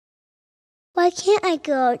Why can't I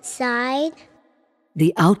go outside?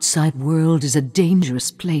 The outside world is a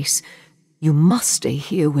dangerous place. You must stay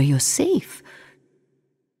here where you're safe.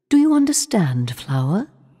 Do you understand, Flower?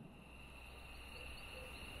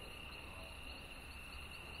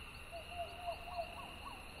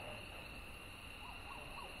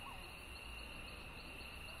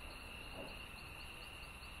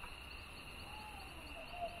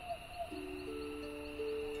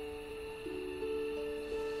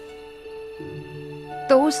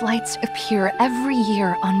 Those lights appear every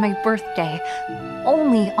year on my birthday.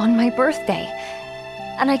 Only on my birthday.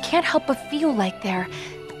 And I can't help but feel like they're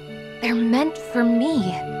meant for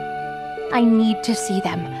me. I need to see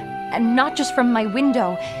them, and not just from my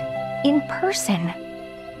window, in person.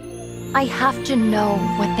 I have to know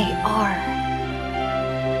what they are.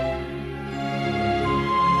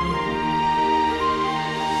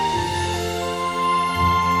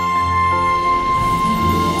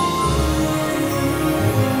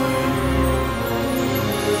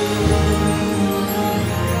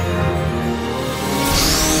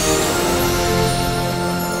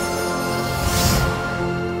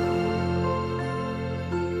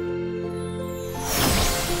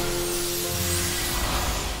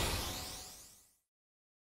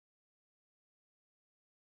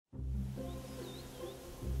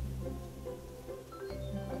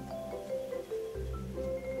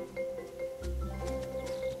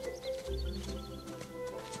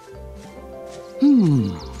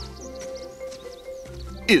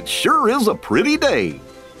 It sure is a pretty day.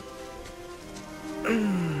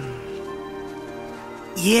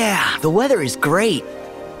 Yeah, the weather is great.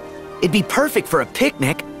 It'd be perfect for a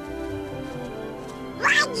picnic.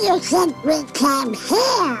 Why do you think we came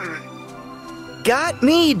here? Got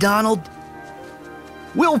me, Donald.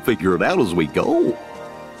 We'll figure it out as we go.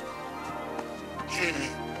 Okay.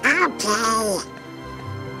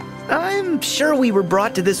 I'm sure we were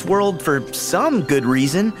brought to this world for some good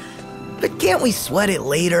reason, but can't we sweat it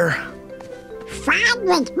later? Fine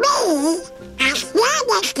with me, as long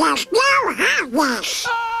as there's no harvest.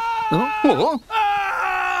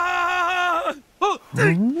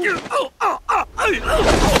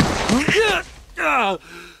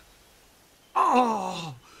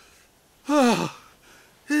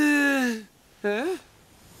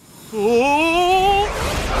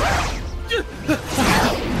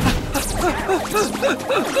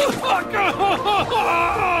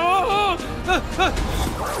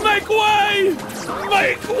 Make way!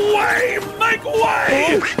 Make way! Make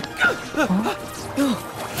way!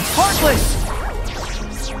 Heartless!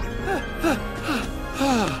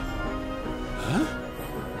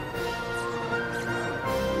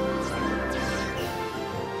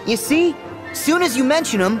 You see, soon as you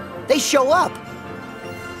mention them, they show up.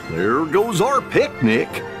 There goes our picnic.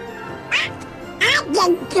 I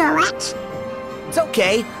didn't do it. It's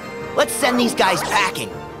okay. Let's send these guys packing.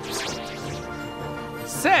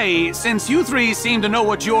 Say, since you three seem to know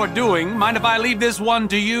what you're doing, mind if I leave this one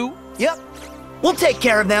to you? Yep. We'll take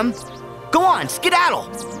care of them. Go on, skedaddle.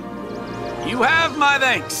 You have my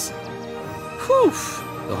thanks. Whew.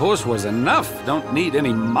 The horse was enough. Don't need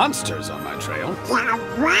any monsters on my trail. Now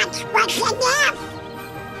what was enough?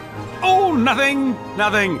 Oh, nothing.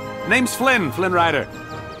 Nothing. Name's Flynn, Flynn Rider.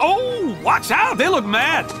 Oh, watch out. They look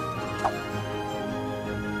mad.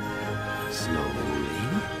 Slowly.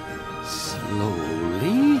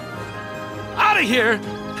 Out of here!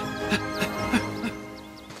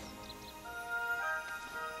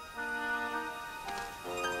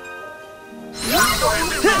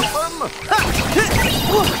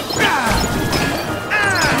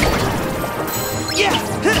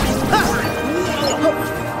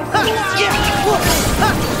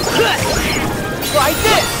 Like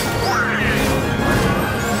this!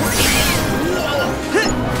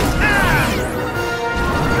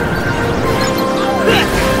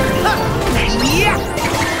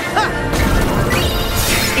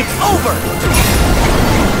 It's over!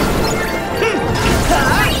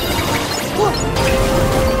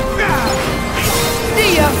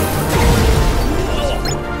 See ya!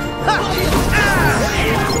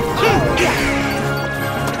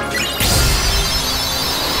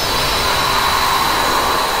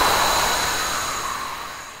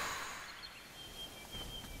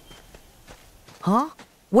 Huh?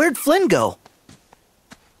 Where'd Flynn go?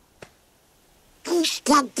 He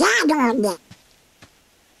skedaddled.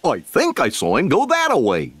 I think I saw him go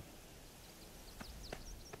that-a-way.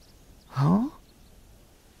 Huh?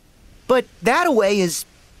 But that-a-way is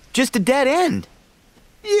just a dead end.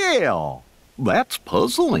 Yeah, that's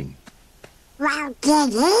puzzling. Well,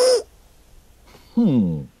 did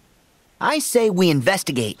he? I say we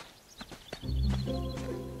investigate.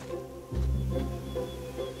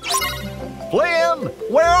 Flynn,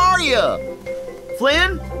 where are you?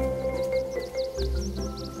 Flynn?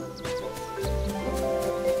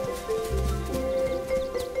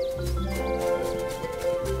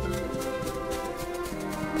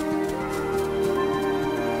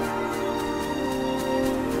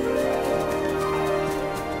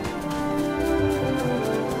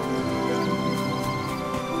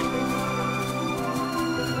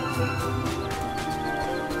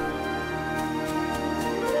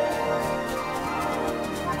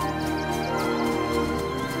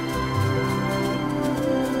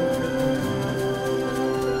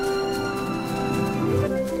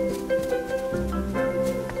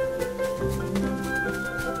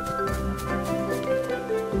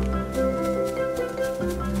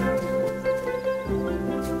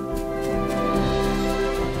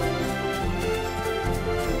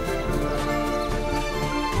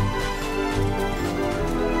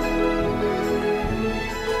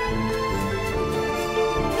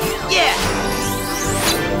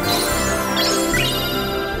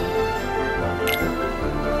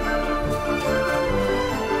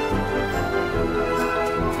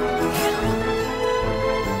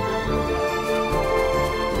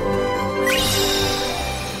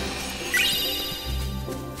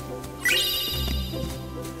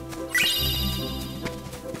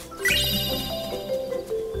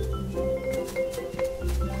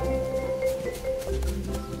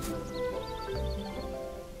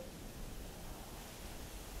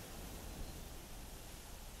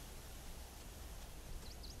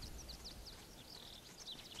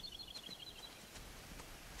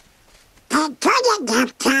 It couldn't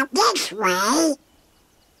have come this way.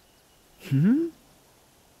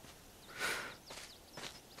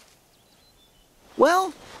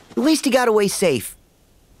 Well, at least he got away safe.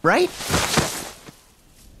 Right?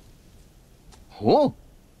 Huh?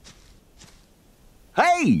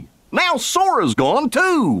 Hey, now Sora's gone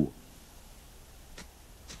too.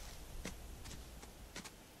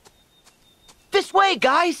 This way,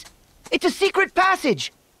 guys! It's a secret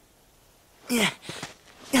passage!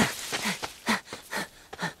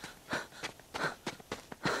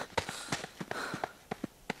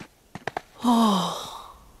 Oh.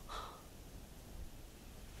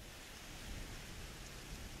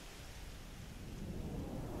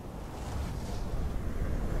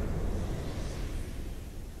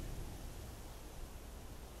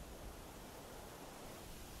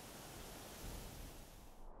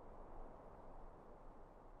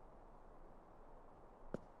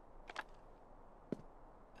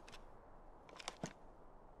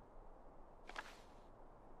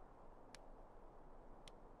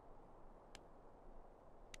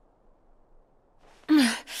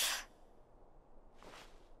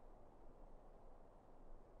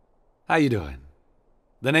 How you doing?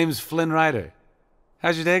 The name's Flynn Rider.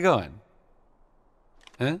 How's your day going?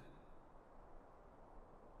 Huh?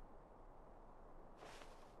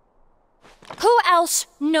 Who else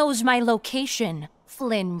knows my location,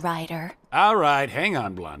 Flynn Rider? All right, hang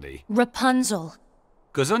on, Blondie. Rapunzel.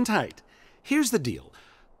 Gesundheit. Here's the deal.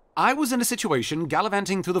 I was in a situation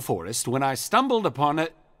gallivanting through the forest when I stumbled upon a...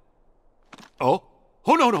 Oh?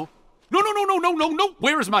 Oh, no, no. No, no, no, no, no, no, no.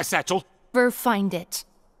 Where is my satchel? Find it.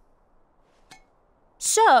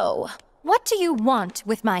 So, what do you want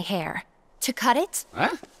with my hair? To cut it?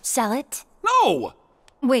 Huh? Sell it? No!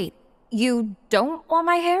 Wait, you don't want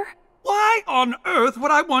my hair? Why on earth would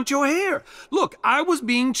I want your hair? Look, I was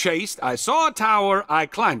being chased, I saw a tower, I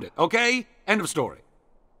climbed it, okay? End of story.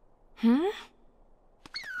 Hmm?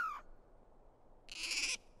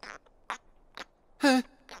 Huh?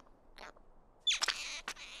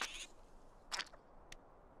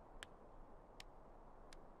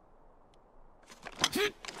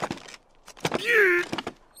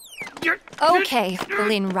 Okay,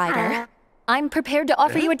 Flynn Rider. I'm prepared to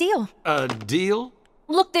offer you a deal. A deal?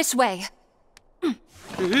 Look this way.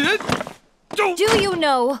 Do Do you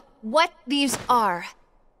know what these are?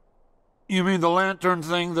 You mean the lantern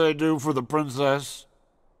thing they do for the princess?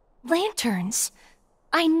 Lanterns?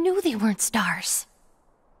 I knew they weren't stars.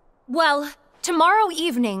 Well, tomorrow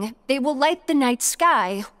evening, they will light the night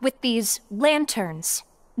sky with these lanterns.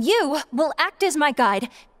 You will act as my guide,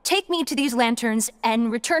 take me to these lanterns,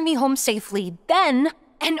 and return me home safely. Then,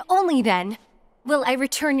 and only then, will I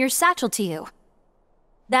return your satchel to you.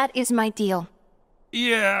 That is my deal.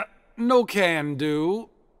 Yeah, no can do.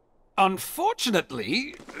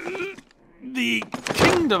 Unfortunately, the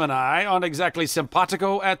kingdom and I aren't exactly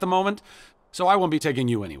simpatico at the moment, so I won't be taking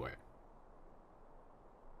you anywhere.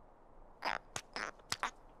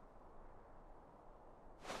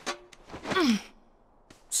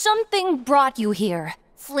 Something brought you here,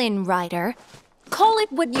 Flynn Rider. Call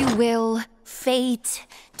it what you will, fate,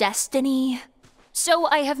 destiny. So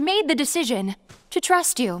I have made the decision to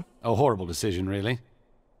trust you. A horrible decision, really.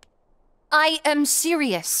 I am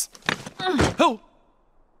serious. Oh!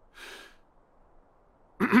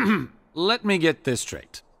 Let me get this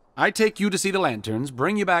straight. I take you to see the lanterns,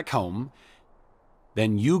 bring you back home,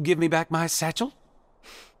 then you give me back my satchel?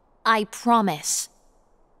 I promise.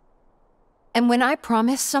 And when I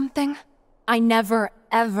promise something, I never,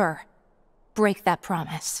 ever break that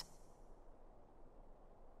promise.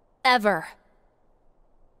 Ever.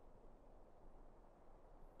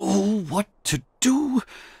 Oh, what to do?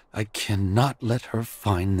 I cannot let her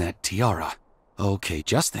find that tiara. Okay,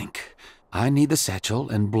 just think. I need the satchel,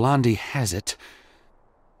 and Blondie has it.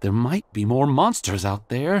 There might be more monsters out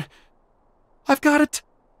there. I've got it!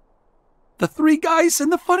 The 3 guys in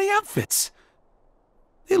the funny outfits.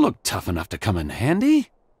 They look tough enough to come in handy.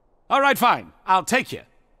 All right, fine. I'll take you.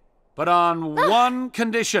 But on one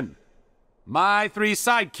condition. My 3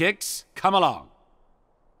 sidekicks come along.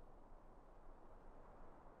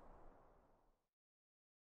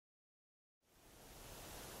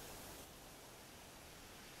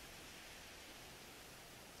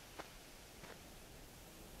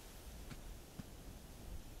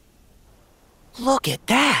 Look at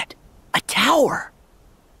that! A tower!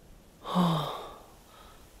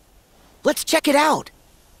 Let's check it out!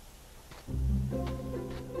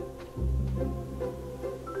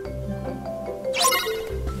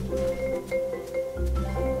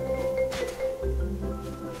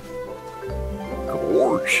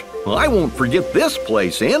 Gosh, I won't forget this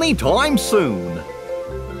place anytime soon.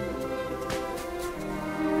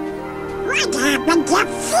 What happened to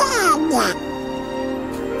Finn?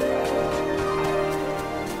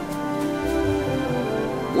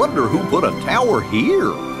 Wonder who put a tower here?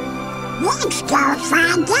 Let's go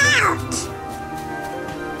find out.